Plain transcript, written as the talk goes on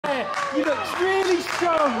You look really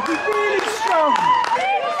strong. You're really strong.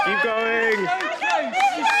 Keep going.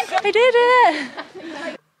 I did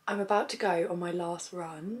it. I'm about to go on my last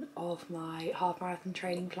run of my half marathon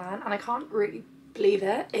training plan and I can't really believe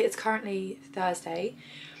it. It's currently Thursday,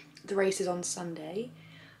 the race is on Sunday,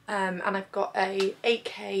 and I've got a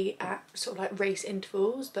 8k at sort of like race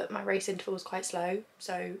intervals, but my race interval is quite slow,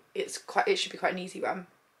 so it should be quite an easy run.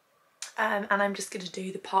 And I'm just going to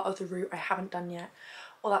do the part of the route I haven't done yet.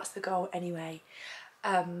 Well, that's the goal anyway.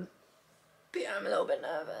 But yeah, I'm a little bit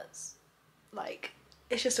nervous. Like,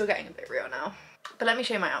 it's just all getting a bit real now. But let me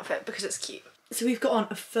show you my outfit because it's cute. So we've got on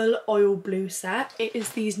a full oil blue set. It is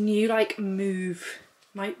these new like Move.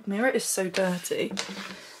 My mirror is so dirty.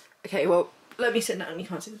 Okay, well, let me sit down, you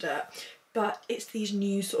can't see the dirt. But it's these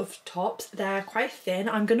new sort of tops. They're quite thin.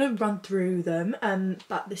 I'm gonna run through them,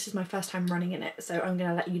 but this is my first time running in it, so I'm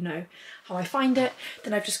gonna let you know how I find it.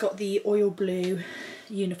 Then I've just got the oil blue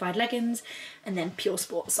unified leggings and then pure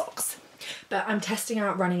sport socks. But I'm testing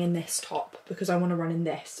out running in this top because I want to run in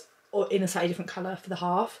this or in a slightly different colour for the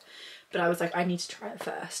half. But I was like, I need to try it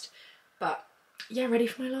first. But yeah, ready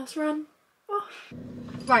for my last run. Oh.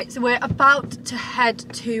 Right, so we're about to head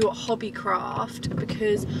to Hobbycraft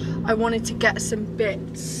because I wanted to get some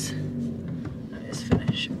bits. Let's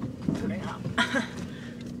finish putting up.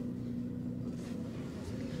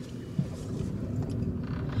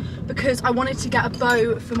 Because I wanted to get a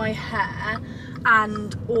bow for my hair,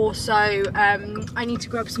 and also I need to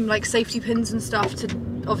grab some like safety pins and stuff to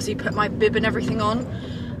obviously put my bib and everything on.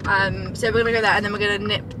 So we're gonna go there and then we're gonna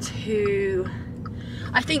nip to,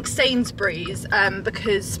 I think, Sainsbury's,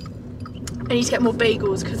 because I need to get more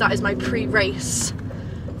bagels because that is my pre-race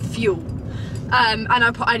fuel. And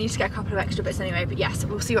I need to get a couple of extra bits anyway, but yes,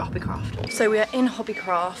 we'll see you at Hobbycraft. So we are in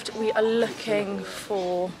Hobbycraft. We are looking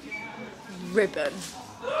for ribbon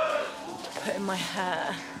to put in my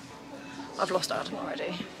hair. I've lost Adam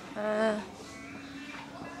already.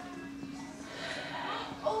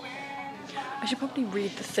 I should probably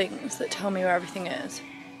read the things that tell me where everything is.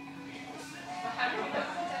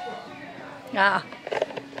 Ah,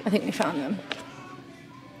 I think we found them.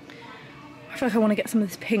 I feel like I want to get some of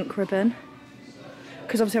this pink ribbon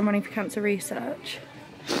because obviously I'm running for cancer research.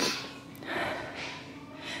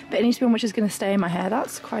 But it needs to be one which is going to stay in my hair.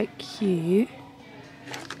 That's quite cute.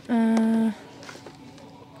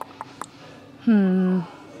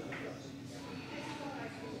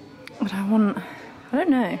 What I want, I don't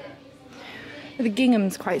know. The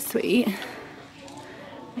gingham's quite sweet,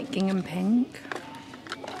 like gingham pink.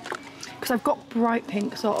 Because I've got bright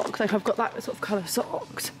pink socks, like I've got that sort of colour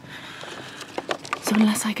socks. So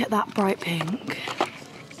unless I get that bright pink,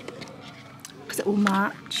 because it will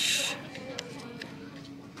match,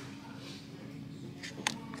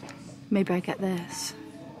 maybe I get this.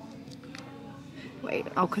 Wait,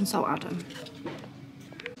 I'll consult Adam.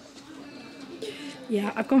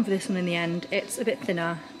 Yeah, I've gone for this one in the end. It's a bit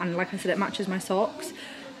thinner and like I said, it matches my socks.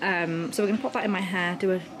 So we're gonna pop that in my hair,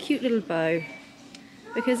 do a cute little bow.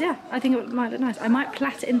 Because yeah, I think it might look nice. I might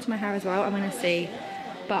plait it into my hair as well, I'm gonna see.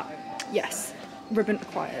 But yes, ribbon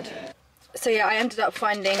acquired. So yeah, I ended up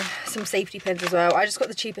finding some safety pins as well. I just got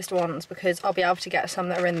the cheapest ones because I'll be able to get some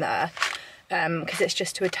that are in there. Because it's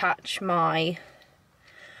just to attach my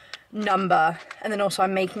number. And then also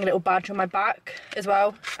I'm making a little badge on my back as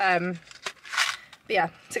well. But yeah,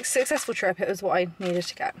 successful trip. It was what I needed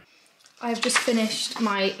to get. I've just finished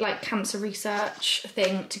my like cancer research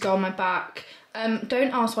thing to go on my back.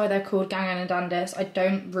 Don't ask why they're called Gangan and Dandis. I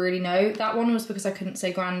don't really know. That one was because I couldn't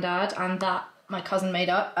say Grandad, and that my cousin made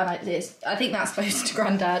up, and I think that's close to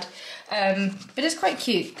Grandad. But it's quite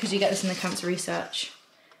cute because you get this in the cancer research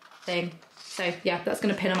thing. So yeah, that's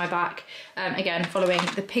going to pin on my back. Again, following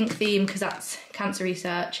the pink theme because that's cancer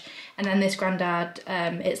research. And then this Grandad,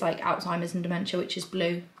 it's like Alzheimer's and dementia, which is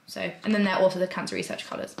blue. So, and then they're also the cancer research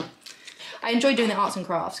colours. I enjoy doing the arts and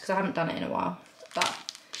crafts because I haven't done it in a while. But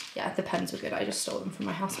yeah, the pens were good. I just stole them from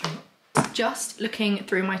my housemate. Just looking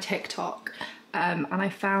through my TikTok, and I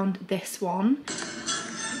found this one.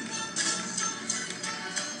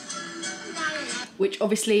 Which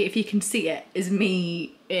obviously, if you can see it, is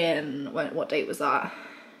me in, what date was that?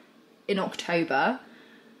 In October,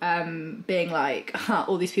 being like,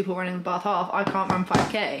 all these people running the Bath Half, I can't run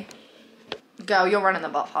 5k. Girl, you're running the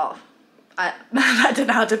Bath Half. I don't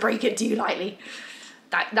know how to break it to you lightly.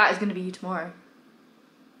 That is going to be you tomorrow.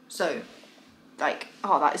 So, like,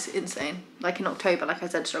 oh, that is insane. Like in October, like I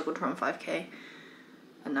said, struggled to run 5k.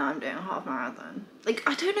 And now I'm doing a half marathon. Like,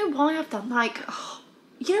 I don't know why I've done, like, oh,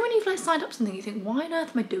 you know when you've like signed up something, you think, why on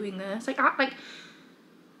earth am I doing this? Like,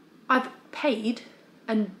 I've paid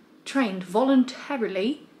and trained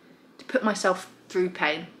voluntarily to put myself through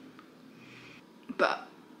pain. but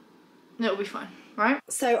it'll be fine, right?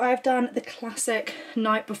 So I've done the classic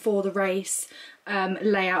night before the race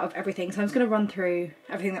layout of everything. So I'm just going to run through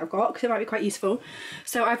everything that I've got because it might be quite useful.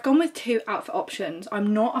 So I've gone with 2 outfit options.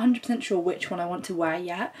 I'm not 100% sure which one I want to wear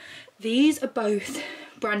yet. These are both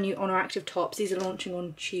brand new Honor Active tops. These are launching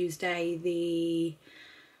on Tuesday the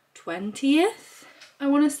 20th, I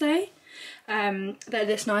want to say. They're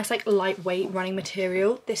this nice like lightweight running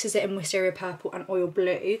material. This is it in Wisteria Purple and Oil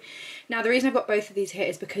Blue. Now the reason I've got both of these here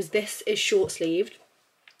is because this is short sleeved,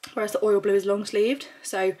 whereas the Oil Blue is long sleeved.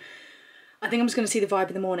 So I think I'm just going to see the vibe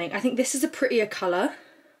in the morning. I think this is a prettier colour,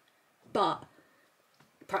 but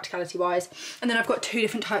practicality wise. And then I've got 2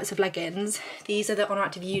 different types of leggings. These are the Honor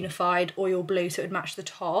Active Unified Oil Blue, so it would match the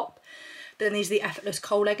top. But then these are the Effortless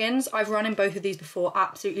Kohl leggings. I've run in both of these before,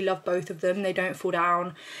 absolutely love both of them. They don't fall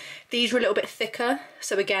down. These are a little bit thicker,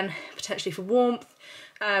 so again, potentially for warmth.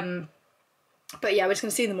 But yeah, we're just gonna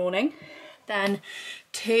see in the morning. Then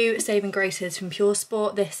 2 Saving Graces from Pure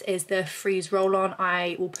Sport. This is the Freeze Roll-On.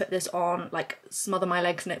 I will put this on, like smother my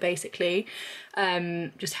legs in it basically.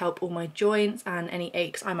 Just help all my joints and any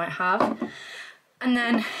aches I might have. And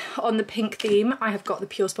then on the pink theme, I have got the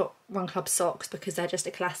Pure Sport Run Club socks because they're just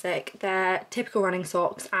a classic. They're typical running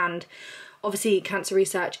socks, and obviously cancer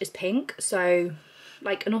research is pink, so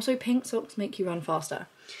like, and also pink socks make you run faster.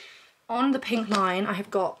 On the pink line, I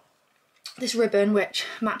have got this ribbon which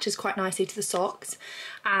matches quite nicely to the socks,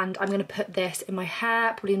 and I'm going to put this in my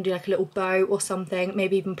hair, probably going to do like a little bow or something,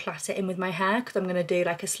 maybe even plait it in with my hair because I'm going to do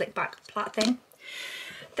like a slick back plait thing.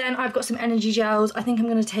 Then I've got some energy gels. I think I'm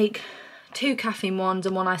going to take 2 caffeine ones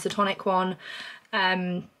and 1 isotonic one,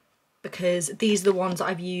 because these are the ones that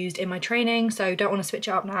I've used in my training, so don't want to switch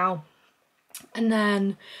it up now. And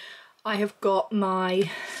then I have got my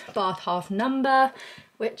Bath half number,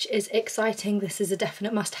 which is exciting. This is a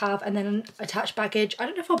definite must have. And then attached baggage. I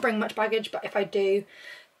don't know if I'll bring much baggage, but if I do,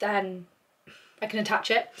 then I can attach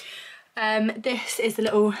it. This is the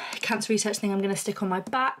little cancer research thing I'm going to stick on my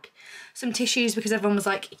back. Some tissues, because everyone was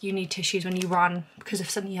like, you need tissues when you run, because if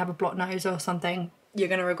suddenly you have a blocked nose or something, you're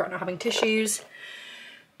going to regret not having tissues.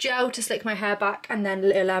 Gel to slick my hair back, and then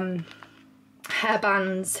little hair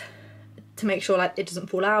bands to make sure like it doesn't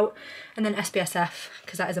fall out, and then SPSF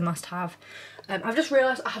because that is a must have. I've just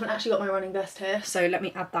realised I haven't actually got my running vest here, so let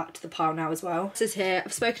me add that to the pile now as well. This is here.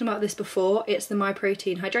 I've spoken about this before. It's the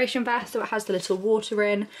Myprotein hydration vest, so it has the little water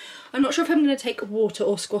in. I'm not sure if I'm going to take water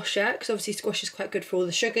or squash yet, because obviously squash is quite good for all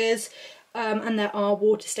the sugars, and there are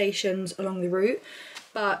water stations along the route.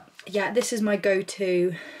 But yeah, this is my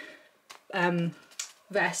go-to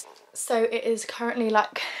vest. So it is currently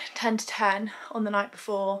like 10 to 10 on the night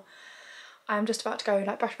before. I'm just about to go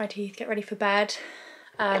like brush my teeth, get ready for bed.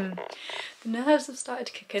 The nerves have started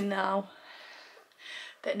to kick in now.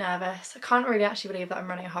 Bit nervous. I can't really actually believe that I'm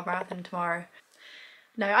running a half marathon tomorrow.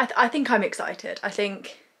 No, I think I'm excited. I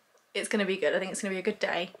think it's going to be good. I think it's going to be a good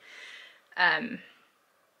day. But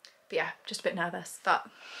yeah, just a bit nervous. But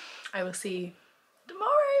I will see you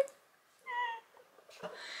tomorrow.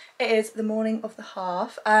 It is the morning of the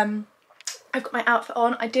half. I've got my outfit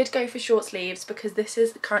on. I did go for short sleeves because this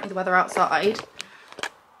is currently the weather outside.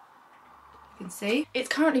 Can see it's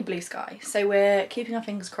currently blue sky, so we're keeping our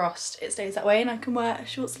fingers crossed it stays that way and I can wear a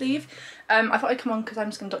short sleeve. I thought I'd come on because I'm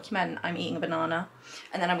just going to document I'm eating a banana,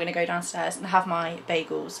 and then I'm going to go downstairs and have my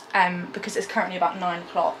bagels, because it's currently about 9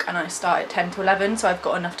 o'clock and I start at 10 to 11, so I've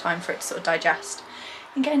got enough time for it to sort of digest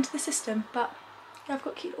and get into the system. But yeah, I've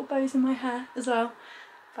got cute little bows in my hair as well.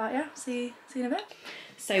 But yeah, see you in a bit.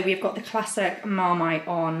 So we've got the classic Marmite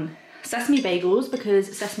on sesame bagels,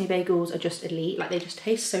 because sesame bagels are just elite, like they just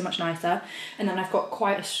taste so much nicer. And then I've got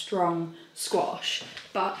quite a strong squash,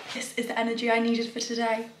 but this is the energy I needed for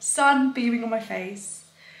today. Sun beaming on my face.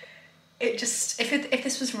 It just, if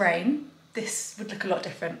this was rain, this would look a lot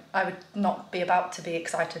different. I would not be about to be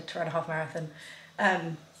excited to run a half marathon.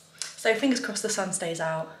 So fingers crossed the sun stays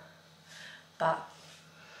out, but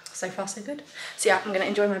so far so good. So yeah, I'm gonna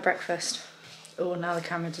enjoy my breakfast. Oh, now the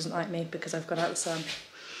camera doesn't like me because I've got out the sun.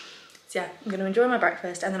 So yeah, I'm going to enjoy my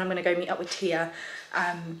breakfast and then I'm going to go meet up with Tia,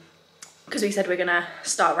 because we said we're going to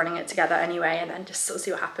start running it together anyway and then just sort of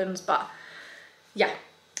see what happens. But yeah,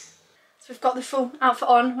 so we've got the full outfit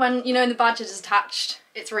on. When, you know, the badge is attached,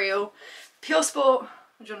 it's real. Pure Sport,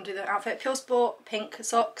 do you want to do the outfit? Pure Sport, pink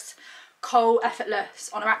socks, Kohl Effortless,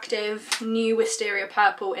 Honor Active, new Wisteria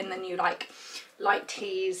Purple in the new like light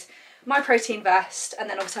tees, Myprotein vest, and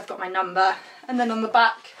then obviously I've got my number, and then on the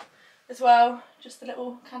back as well, just the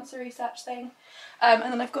little cancer research thing, and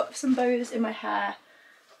then I've got some bows in my hair.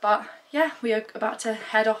 But yeah, we are about to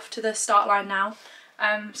head off to the start line now.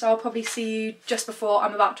 So I'll probably see you just before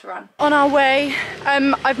I'm about to run. On our way,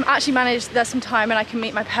 I've actually managed, there's some time and I can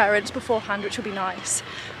meet my parents beforehand, which will be nice.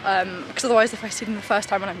 Because otherwise if I see them the first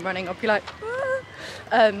time when I'm running, I'll be like, ah.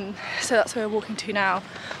 So that's where we're walking to now.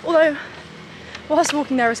 Although, whilst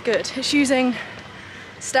walking there is good, it's using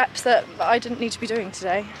steps that I didn't need to be doing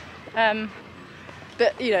today.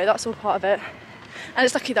 But you know, that's all part of it. And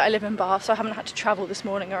it's lucky that I live in Bath, so I haven't had to travel this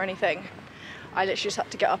morning or anything. I literally just had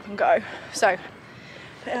to get up and go. So,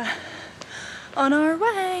 but yeah, on our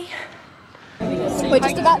way. We're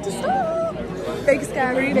just about to stop. Big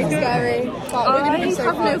scary, big scary. But we're gonna be so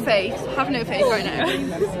have no faith. Have no faith right now.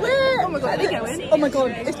 oh my god, oh my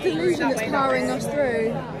god, it's delusion that's powering us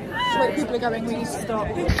through. Wait, people are going, we need to stop.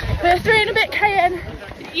 We're 3 and a bit K in.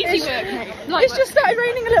 Easy work, mate. It's just started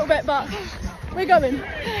raining a little bit, but we're going.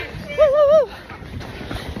 Woo, woo, woo.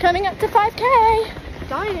 Coming up to 5K.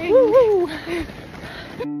 Dying. Woo, woo.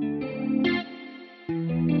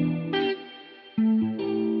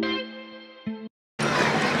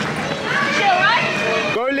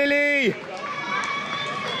 Go, Lily!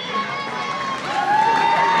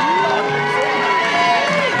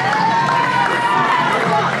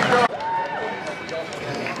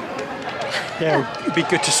 Yeah, it'd be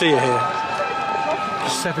good to see you here.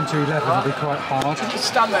 7 to 11 will be quite hard. Just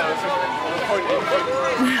stand there and point it.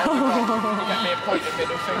 Get me a pointed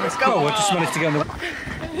middle finger. Let's go. I just managed to get on the...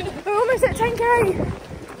 We're almost at 10K.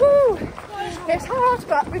 Woo. It's hard,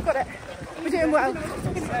 but we've got it. We're doing well.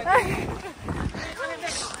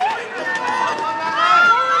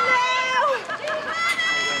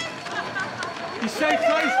 You're so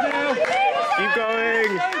close now. Keep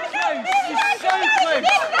going! You're so close.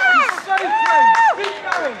 You're so close. Keep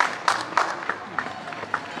going.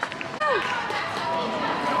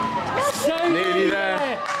 So Nearly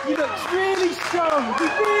there. You look really strong. You're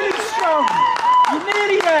really strong. You're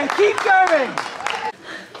nearly there. Keep going.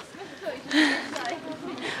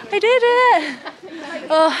 I did it.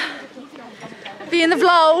 Oh, be in the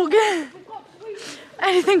vlog.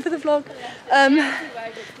 Anything for the vlog.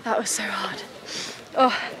 That was so hard.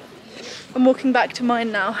 Oh, I'm walking back to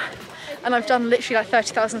mine now, and I've done literally like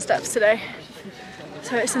 30,000 steps today,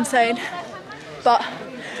 so it's insane. But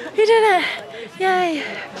we did it! Yay!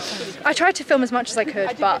 I tried to film as much as I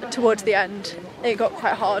could, but towards the end it got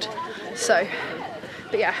quite hard. So,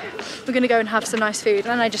 but yeah, we're gonna go and have some nice food,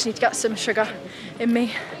 and I just need to get some sugar in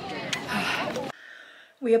me.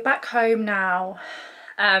 We are back home now.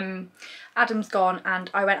 Adam's gone and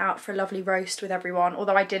I went out for a lovely roast with everyone,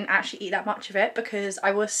 although I didn't actually eat that much of it because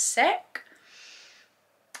I was sick.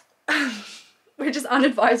 Which is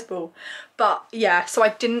unadvisable. But yeah, so I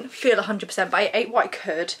didn't feel 100%, but I ate what I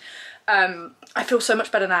could. I feel so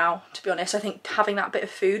much better now, to be honest. I think having that bit of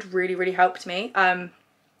food really helped me.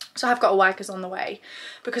 So I've got a Waggers on the way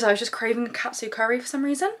because I was just craving a katsu curry for some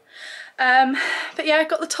reason. But yeah, I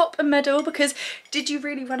got the top and medal because did you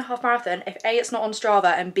really run a half marathon if A, it's not on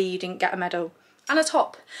Strava, and B, you didn't get a medal and a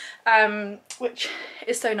top, which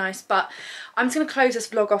is so nice. But I'm just gonna close this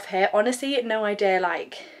vlog off here. Honestly, no idea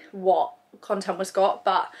like what content was got,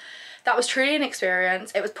 but that was truly an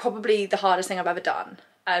experience. It was probably the hardest thing I've ever done.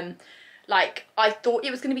 Like I thought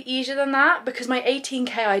it was going to be easier than that because my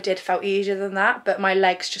 18K I did felt easier than that, but my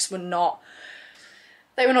legs just were not,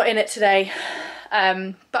 they were not in it today.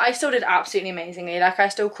 But I still did absolutely amazingly. Like I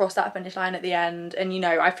still crossed that finish line at the end, and you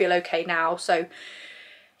know, I feel okay now. So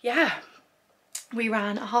yeah, we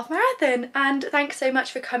ran a half marathon, and thanks so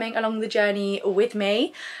much for coming along the journey with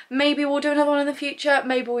me. Maybe we'll do another one in the future,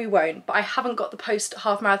 maybe we won't, but I haven't got the post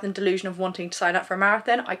half marathon delusion of wanting to sign up for a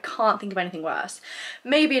marathon. I can't think of anything worse.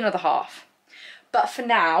 Maybe another half, but for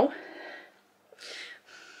now,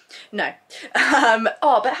 no.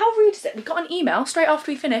 Oh, but how rude is it? We got an email straight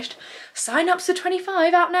after we finished. Sign ups for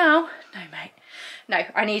 25 out now. No, mate. No,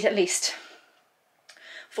 I need at least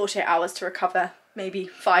 48 hours to recover. Maybe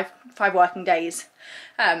five working days.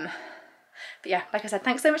 But yeah, like I said,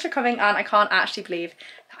 thanks so much for coming, and I can't actually believe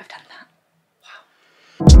that I've done